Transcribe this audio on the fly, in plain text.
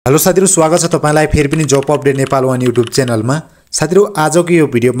Hello साथीहरु, स्वागत छ तपाईलाई फेरि पनि जब अपडेट नेपाल वान युट्युब च्यानलमा। साथीहरु, आजको यो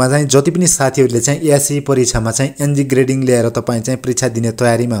भिडियोमा चाहिँ जति पनि साथीहरुले चाहिँ एसई परीक्षामा चाहिँ एनजी ग्रेडिङ लिएर तपाई चाहिँ परीक्षा दिने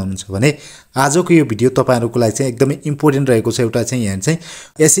तयारीमा हुनुहुन्छ भने आजको यो भिडियो तपाईहरुको लागि चाहिँ एकदमै इम्पोर्टेन्ट रहेको छ। एउटा चाहिँ यहाँ चाहिँ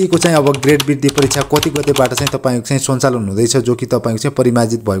एसई को चाहिँ अब ग्रेड वृद्धि परीक्षा कति गतेबाट चाहिँ तपाईको चाहिँ सञ्चालन हुँदैछ, जो कि तपाईको चाहिँ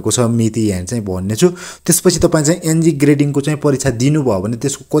परिमार्जित भएको छ मिति यहाँ चाहिँ भन्ने छु। त्यसपछि तपाई चाहिँ एनजी ग्रेडिङ को चाहिँ परीक्षा दिनुभयो भने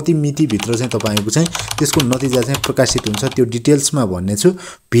त्यसको कति मिति भित्र चाहिँ तपाईको चाहिँ त्यसको नतिजा चाहिँ प्रकाशित हुन्छ, त्यो डिटेल्समा भन्ने छु।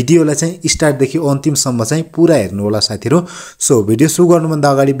 भिडियोलाई चाहिँ स्टार्ट देखि अन्तिमसम्म चाहिँ पुरा हेर्नु होला साथीहरु। सो भिडियो सुरु गर्नुभन्दा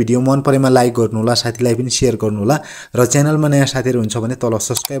अगाडि भिडियो मन परेमा लाइक गर्नु होला, साथीलाई पनि शेयर गर्नु होला र च्यानलमा नयाँ साथीहरु हुन्छ भने तल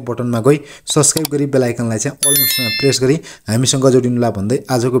सब्स्क्राइब बटनमा गई सब्स्क्राइब गरी बेल आइकनलाई चाहिँ अल अप्सनमा प्रेस गरी हामीसँग जोडिनुला भन्दै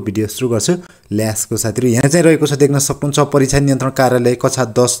आजको भिडियो सुरु गर्छु। ल्यासको साथीहरु, यहाँ चाहिँ रहेको छ देख्न सक्नुहुन्छ, परीक्षा नियन्त्रण कार्यालय कक्षा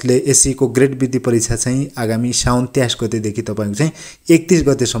 10 ले एसई को ग्रेड वृद्धि परीक्षा चाहिँ आगामी साउन 23 गतेदेखि तपाईको चाहिँ 31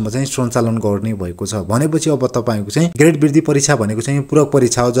 गतेसम्म चाहिँ सञ्चालन गर्ने भएको छ। भनेपछि अब तपाईको चाहिँ ग्रेड वृद्धि परीक्षा भनेको चाहिँ पूरक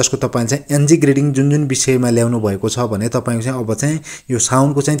परीक्षा हो, जसको तपाईले चाहिँ एनजी ग्रेडिङ जुन विषयमा ल्याउनु भएको छ भने तपाईको चाहिँ अब चाहिँ यो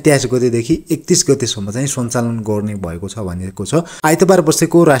साउनको चाहिँ 23 गतेदेखि 31 गतेसम्म चाहिँ सञ्चालन गर्ने भएको छ भनेको छ। आइतबार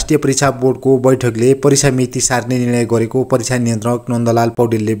बसेको राष्ट्रिय परीक्षा बोर्डको बैठकले परीक्षा मिति सार्ने निर्णय गरेको परीक्षा नियन्त्रक नन्दलाल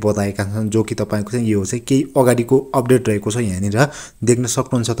पौडेलले बताएका छन्, जो कि तपाईको चाहिँ यो चाहिँ केही अगाडिको अपडेट रहेको छ। यहाँनिर देख्न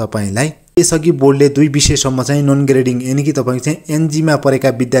सक्नुहुन्छ तपाईलाई। यसअघि बोर्डले 2 विषयसम्म चाहिँ नन ग्रेडिङ यानी कि तपाईको चाहिँ एनजी मा परेका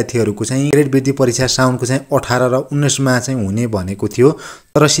विद्यार्थीहरुको चाहिँ ग्रेड वृद्धि परीक्षा साउनको चाहिँ 18 र 19 मा चाहिँ हुने भनेको थियो।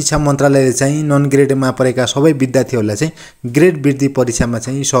 तर शिक्षा मन्त्रालयले चाहिँ नन ग्रेडमा परेका सबै विद्यार्थीहरुलाई चाहिँ ग्रेड वृद्धि परीक्षामा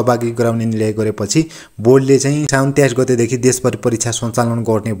चाहिँ सहभागी गराउने निर्णय गरेपछि बोर्डले चाहिँ साउन 23 गतेदेखि देशभरि परीक्षा सञ्चालन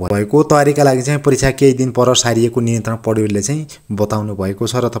गर्ने भएको तयारीका लागि चाहिँ परीक्षा केही दिन पर सारिएको नियन्त्रण पौडेलले चाहिँ बताउनु भएको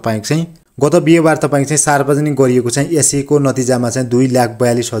छ। र तपाईको चाहिँ गत बिहीबार तपाईको चाहिँ सार्वजनिक गरिएको चाहिँ एसई को नतिजामा चाहिँ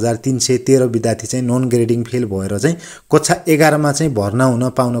 2,42,313 विद्यार्थी चाहिँ नन ग्रेडिङ फेल भएर चाहिँ कक्षा 11 मा चाहिँ भर्ना हुन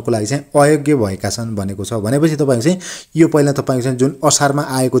पाउनको लागि चाहिँ अयोग्य भएका छन् भनेको छ। भनेपछि तपाईको चाहिँ यो पहिला तपाईको चाहिँ जुन असारमा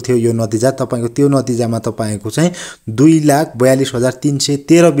आएको थियो यो नतिजा, तपाईको त्यो नतिजामा तपाईको चाहिँ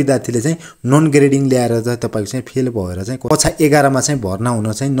 2,42,313 विद्यार्थीले चाहिँ नन ग्रेडिङ ल्याएर चाहिँ तपाईको चाहिँ फेल भएर चाहिँ कक्षा 11 मा चाहिँ भर्ना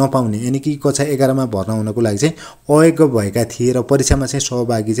हुन चाहिँ नपाउने यानी कि कक्षा 11 मा भर्ना हुनको लागि चाहिँ अयोग्य भएका थिए र परीक्षामा चाहिँ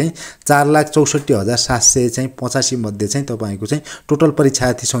सहभागी चाहिँ 4,64,785 चाहिँ 85 मध्ये चाहिँ तपाईको चाहिँ टोटल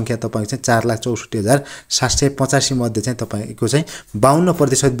परीक्षार्थी संख्या तपाईको चाहिँ 4,64,785 मध्ये चाहिँ तपाईको चाहिँ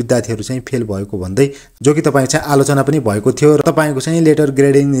 52% विद्यार्थीहरु चाहिँ फेल भएको भन्दै, जो कि तपाईको चाहिँ आलोचना पनि भएको थियो। र तपाईको चाहिँ लेटर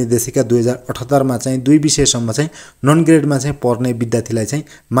ग्रेडिङ निर्देशिका 2078 मा चाहिँ 2 विषयसम्म चाहिँ नन ग्रेडमा चाहिँ पढ्ने विद्यार्थीलाई चाहिँ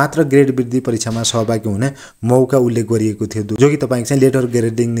मात्र ग्रेड वृद्धि परीक्षामा सहभागी हुने मौका उल्लेख गरिएको थियो, जो कि तपाईको चाहिँ लेटर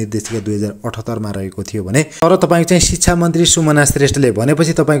ग्रेडिङ निर्देशिका 2078 मा रहेको थियो भने। तर तपाईको चाहिँ शिक्षा मन्त्री सुमना श्रेष्ठले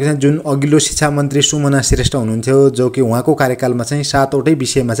भनेपछि तपाईको चाहिँ जुन अघिल्लो शिक्षा मन्त्री सुमना श्रेष्ठ हुनुहुन्थ्यो, जो कि उहाँको कार्यकालमा चाहिँ 7 वटै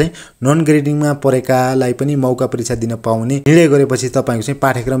विषयमा चाहिँ नन ग्रेडिङमा परेकालाई पनि मौका परीक्षा दिन पाउने निर्णय गरेपछि तपाईको चाहिँ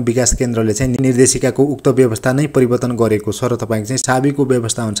पाठ्यक्रम विकास केन्द्रले चाहिँ निर्देशिकाको उक्त व्यवस्था नै परिवर्तन गरेको छ। र तपाईको चाहिँ साबिको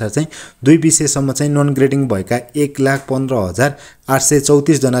व्यवस्था अनुसार चाहिँ 2 विषयसम्म चाहिँ नन ग्रेडिङ भएका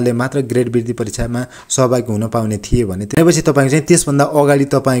 1,15,834 जनाले मात्र ग्रेड वृद्धि परीक्षामा सहभागी हुन पाउने थिए भने त्यसपछि तपाईको चाहिँ त्यसभन्दा अगाडि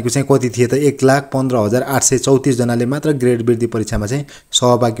तपाईको चाहिँ कति थिए त 1,15,834 जनाले मात्र ग्रेड वृद्धि परीक्षामा चाहिँ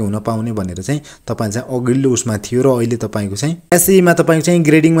सहभागी हुन पाउने भनेर चाहिँ तपाईं चाहिँ अघिल्लो उसमा थियो। र अहिले तपाईको चाहिँ एसई मा तपाईको चाहिँ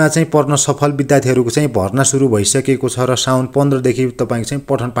ग्रेडिङमा चाहिँ पढ्न सफल विद्यार्थीहरुको चाहिँ भर्ना सुरु भइसकेको छ र साउन 15 देखि तपाईको चाहिँ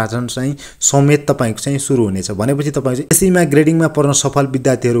पठन पाठन चाहिँ समेत तपाईको चाहिँ सुरु हुनेछ। भनेपछि तपाईको चाहिँ एसई मा ग्रेडिङमा पढ्न सफल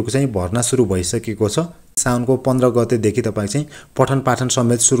विद्यार्थीहरुको चाहिँ भर्ना सुरु भइसकेको छ। साउनको 15 गतेदेखि तपाईको चाहिँ पठन पाठन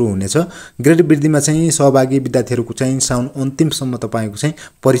समेत सुरु हुनेछ। ग्रेड वृद्धिमा चाहिँ सहभागी विद्यार्थीहरुको चाहिँ साउन अन्तिमसम्म तपाईको चाहिँ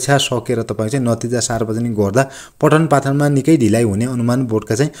परीक्षा सकेर तपाईको चाहिँ नतिजा सार्वजनिक गर्दा पठन पाठनमा निकै ढिलाइ हुने अनुमान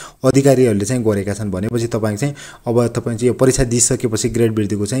बोर्डका चाहिँ अधिकारीहरुले चाहिँ गरेका छन्। भनेपछि तपाईको चाहिँ अब तपाईं चाहिँ यो परीक्षा दिइसकेपछि ग्रेड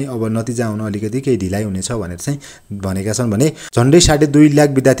वृद्धिको चाहिँ अब नतिजा आउन अलिकति केही ढिलाइ हुनेछ भनेर चाहिँ भनेका छन् भने झन्डै 2.5 लाख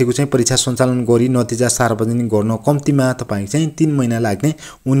विद्यार्थीको चाहिँ परीक्षा सञ्चालन गरी नतिजा सार्वजनिक गर्न कम्तीमा तपाईको चाहिँ 3 महिना लाग्ने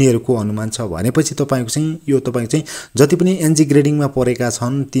उनीहरुको अनुमान छ। भनेपछि तपाईको चाहिँ यो तपाईको चाहिँ जति पनि एनजी ग्रेडिङमा परेका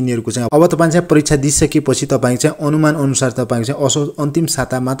छन् तिनीहरुको चाहिँ अब तपाईं चाहिँ परीक्षा दिइसकेपछि तपाईको चाहिँ अनुमान अनुसार तपाईको चाहिँ असो अन्तिम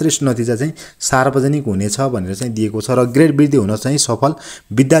साता मात्रै नतिजा चाहिँ सार्वजनिक हुनेछ भनेर चाहिँ दिएको छ। र ग्रेड वृद्धि हुन चाहिँ सफल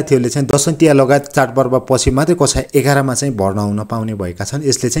विद्यार्थीहरुले चाहिँ दशैं तिहार लगायत चाडपर्व पछि मात्रै कक्षा 11 मा चाहिँ भर्ना हुन पाउने भएका छन्।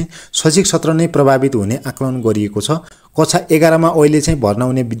 यसले चाहिँ शैक्षिक सत्र नै प्रभावित हुने आकलन गरिएको छ। कक्षा 11 मा अहिले चाहिँ भर्ना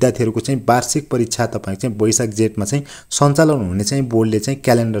हुने विद्यार्थीहरुको चाहिँ वार्षिक परीक्षा तपाईको चाहिँ वैशाख जेठमा चाहिँ सञ्चालन हुने चाहिँ बोर्डले चाहिँ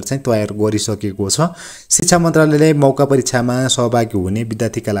क्यालेन्डर चाहिँ तयार गरिसकेको छ। शिक्षा मन्त्रालयले मौका परीक्षामा सहभागी हुने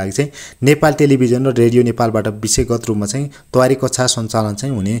विद्यार्थीका लागि चाहिँ नेपाल टेलिभिजन र रेडियो नेपालबाट विषयगत रूपमा चाहिँ तयारी कक्षा सञ्चालन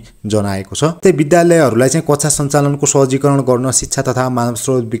चाहिँ हुने जनाएको छ। त्यही विद्यालयहरुलाई चाहिँ कक्षा सञ्चालनको सहजीकरण गर्न शिक्षा तथा मानव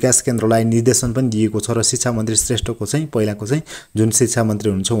स्रोत विकास केन्द्रलाई निर्देशन पनि दिएको छ। र शिक्षा मन्त्री श्रेष्ठको चाहिँ पहिलाको चाहिँ जुन शिक्षा मन्त्री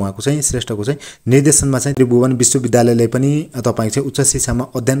हुनुहुन्छ उहाँको चाहिँ श्रेष्ठको चाहिँ निर्देशनमा चाहिँ त्रिभुवन विश्वविद्यालयले अहिले पनि तपाईको चाहिँ उच्च शिक्षामा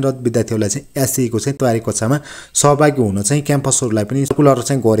अध्ययनरत विद्यार्थीहरूलाई चाहिँ एसई को चाहिँ तयारी कक्षामा सहभागी हुन चाहिँ क्याम्पसहरूलाई पनि सर्कुलर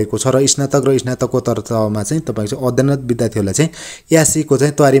चाहिँ गरेको छ र स्नातक र स्नातकोत्तर तहमा चाहिँ तपाईको चाहिँ अध्ययनरत विद्यार्थीहरूलाई चाहिँ एसई को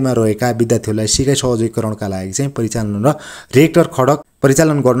चाहिँ तयारीमा रहेका विद्यार्थीहरूलाई सिकाइ सहजीकरणका लागि चाहिँ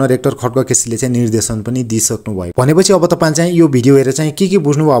परिचालन गर्न रेक्टर खड्ग केसीले चाहिँ निर्देशन पनि दिइसक्नु भयो। भनेपछि अब तपाईले चाहिँ यो भिडियो हेरेर चाहिँ के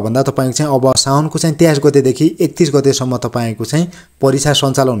बुझ्नुभयो भन्दा तपाईको चाहिँ अब साउनको चाहिँ 23 गतेदेखि 31 गतेसम्म तपाईको चाहिँ परीक्षा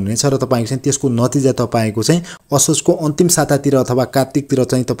सञ्चालन हुनेछ र तपाईको चाहिँ त्यसको नतिजा तपाईको चाहिँ असोजको अन्तिम सातातिर अथवा कार्तिकतिर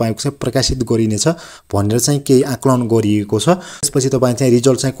चाहिँ तपाईको चाहिँ प्रकाशित गरिनेछ भनेर चाहिँ केही आकलन गरिएको छ। त्यसपछि तपाईले चाहिँ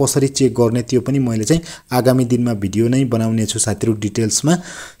रिजल्ट चाहिँ कसरी चेक गर्ने त्यो पनि मैले चाहिँ आगामी दिनमा भिडियो नै बनाउने छु साथीहरु डिटेल्समा।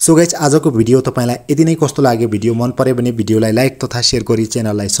 सो गाइस आजको भिडियो तपाईलाई यति नै कस्तो लाग्यो, भिडियो मन पर्यो भने भिडियोलाई लाइक तथा शेयर गरी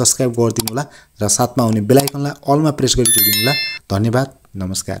च्यानललाई सब्स्क्राइब गरिदिनु होला र साथमा आउने बेल आइकनलाई अलमा प्रेस गरी जोडिनु होला। धन्यवाद,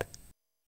 नमस्कार।